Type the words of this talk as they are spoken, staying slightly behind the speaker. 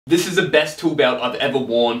This is the best tool belt I've ever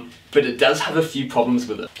worn, but it does have a few problems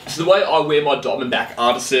with it. So the way I wear my Diamondback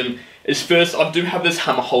Artisan is, first, I do have this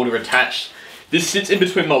hammer holder attached. This sits in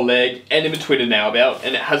between my leg and in between a nail belt,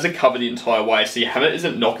 and it has a cover the entire way so your hammer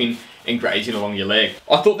isn't knocking and grazing along your leg.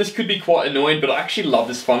 I thought this could be quite annoying, but I actually love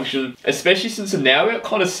this function, especially since the nail belt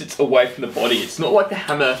kind of sits away from the body. It's not like the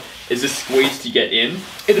hammer is a squeeze to get in.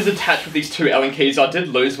 It is attached with these two Allen keys. I did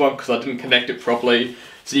lose one because I didn't connect it properly,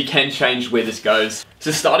 so you can change where this goes.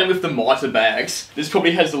 So starting with the mitre bags, this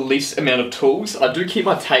probably has the least amount of tools. I do keep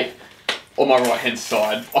my tape on my right hand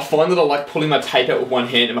side. I find that I like pulling my tape out with one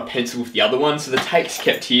hand and my pencil with the other one, so the tape's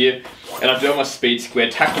kept here, and I do have my speed square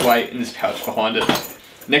tacked away in this pouch behind it.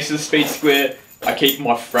 Next to the speed square, I keep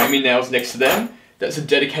my framing nails next to them. That's a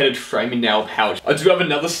dedicated framing nail pouch. I do have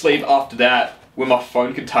another sleeve after that where my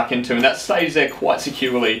phone can tuck into, and that stays there quite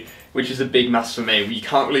securely, which is a big must for me. You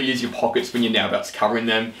can't really use your pockets when your nail belt's covering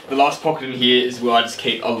them. The last pocket in here is where I just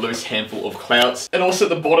keep a loose handful of clouts. And also at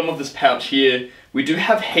the bottom of this pouch here, we do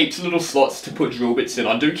have heaps of little slots to put drill bits in.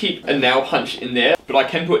 I do keep a nail punch in there, but I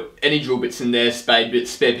can put any drill bits in there, spade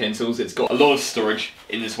bits, spare pencils. It's got a lot of storage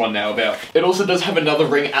in this one nail belt. It also does have another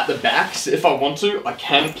ring at the back, so if I want to, I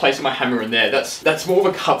can place my hammer in there. That's more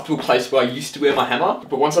of a comfortable place where I used to wear my hammer,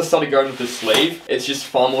 but once I started going with the sleeve, it's just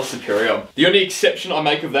far more superior. The only exception I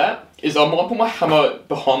make of that is I might put my hammer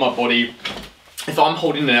behind my body if I'm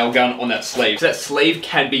holding a nail gun on that sleeve. So that sleeve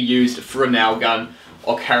can be used for a nail gun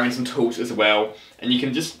or carrying some tools as well, and you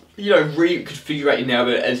can just, you know, reconfigure your nail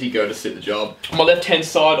belt as you go to suit the job. On my left hand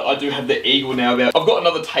side, I do have the Eagle nail belt. I've got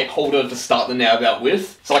another tape holder to start the nail belt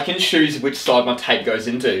with, so I can choose which side my tape goes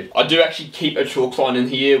into. I do actually keep a chalk line in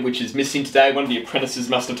here, which is missing today. One of the apprentices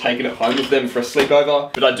must have taken it home with them for a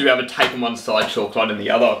sleepover, but I do have a tape on one side, chalk line in the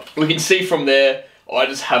other. We can see from there, I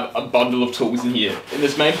just have a bundle of tools in here. In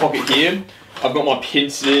this main pocket here, I've got my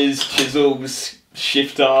pincers, chisels,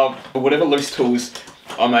 shifter, or whatever loose tools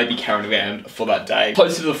I may be carrying around for that day.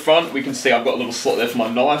 Closer to the front, we can see I've got a little slot there for my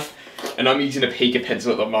knife, and I'm using a Pica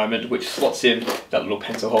pencil at the moment, which slots in that little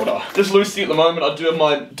pencil holder. Just loosely at the moment, I do have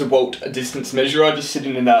my DeWalt distance measurer just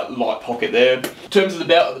sitting in that light pocket there. In terms of the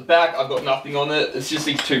belt at the back, I've got nothing on it. It's just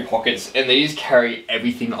these two pockets, and these carry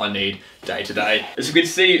everything I need day to day. As you can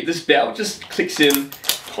see, this belt just clicks in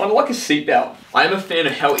kind of like a seat belt. I am a fan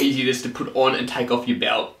of how easy it is to put on and take off your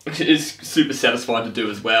belt. It is super satisfying to do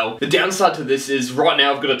as well. The downside to this is right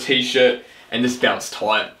now I've got a t-shirt and this belt's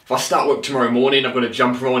tight. If I start work tomorrow morning, I've got a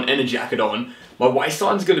jumper on and a jacket on, my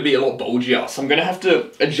waistline's going to be a lot bulgier, so I'm going to have to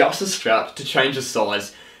adjust the strap to change the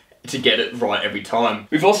size to get it right every time.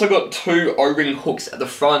 We've also got two O-ring hooks at the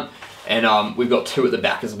front, and we've got two at the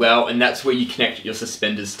back as well, and that's where you connect your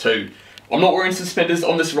suspenders to. I'm not wearing suspenders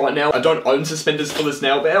on this right now. I don't own suspenders for this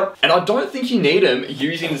nail belt, and I don't think you need them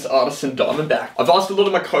using this Artisan Diamondback. I've asked a lot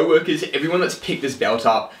of my co-workers, everyone that's picked this belt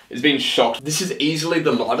up has been shocked. This is easily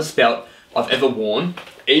the lightest belt I've ever worn.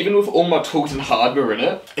 Even with all my tools and hardware in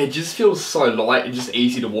it, it just feels so light and just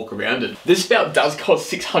easy to walk around in. This belt does cost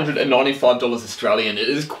 $695 Australian. It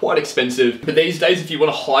is quite expensive, but these days if you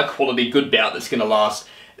want a high quality, good belt that's gonna last,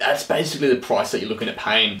 that's basically the price that you're looking at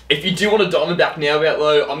paying. If you do want a Diamondback nail belt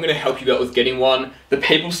though, I'm going to help you out with getting one. The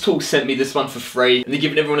People's Tool sent me this one for free, and they're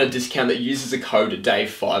giving everyone a discount that uses the code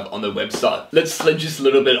DAVE5 on their website. Let's sledge just a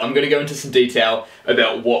little bit. I'm going to go into some detail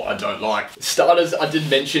about what I don't like. Starters, I did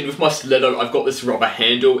mention with my stiletto, I've got this rubber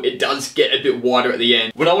handle. It does get a bit wider at the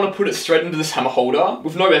end. When I want to put it straight into this hammer holder,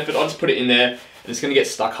 with no effort, I just put it in there, and it's going to get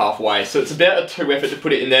stuck halfway. So it's about a 2 effort to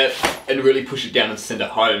put it in there and really push it down and send it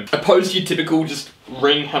home. Opposed to your typical just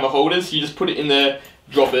ring hammer holders, you just put it in there,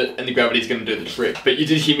 drop it, and the gravity is going to do the trick. But you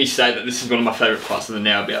did hear me say that this is one of my favourite parts of the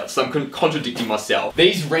nail belt, so I'm contradicting myself.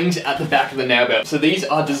 These rings at the back of the nail belt, so these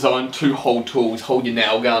are designed to hold tools, hold your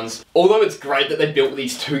nail guns. Although it's great that they built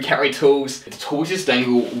these 2 carry tools, the tools just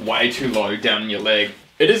dangle way too low down your leg.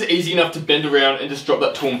 It is easy enough to bend around and just drop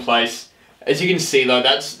that tool in place. As you can see though,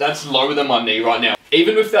 that's lower than my knee right now.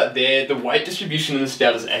 Even with that there, the weight distribution in this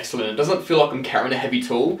belt is excellent. It doesn't feel like I'm carrying a heavy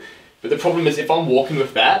tool, but the problem is if I'm walking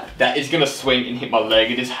with that is going to swing and hit my leg.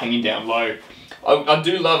 It is hanging down low. I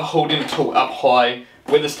do love holding the tool up high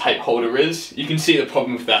where this tape holder is. You can see the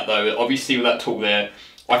problem with that though. Obviously with that tool there,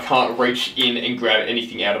 I can't reach in and grab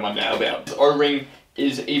anything out of my nail belt. This O-ring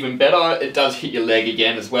is even better. It does hit your leg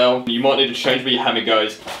again as well. You might need to change where your hammer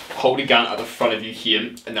goes. Hold a gun at the front of you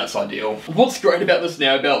here, and that's ideal. What's great about this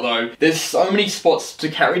nail belt though, there's so many spots to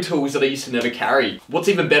carry tools that I used to never carry. What's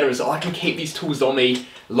even better is I can keep these tools on me,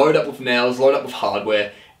 load up with nails, load up with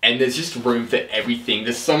hardware, and there's just room for everything.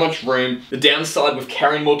 There's so much room. The downside with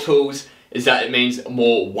carrying more tools is that it means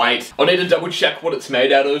more weight. I'll need to double check what it's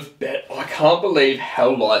made out of, but I can't believe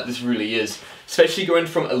how light this really is. Especially going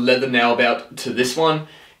from a leather nail belt to this one,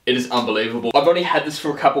 It is unbelievable. I've only had this for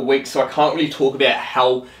a couple of weeks, so I can't really talk about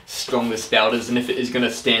how strong this spout is and if it is going to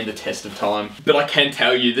stand the test of time. But I can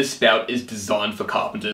tell you, this spout is designed for carpenters.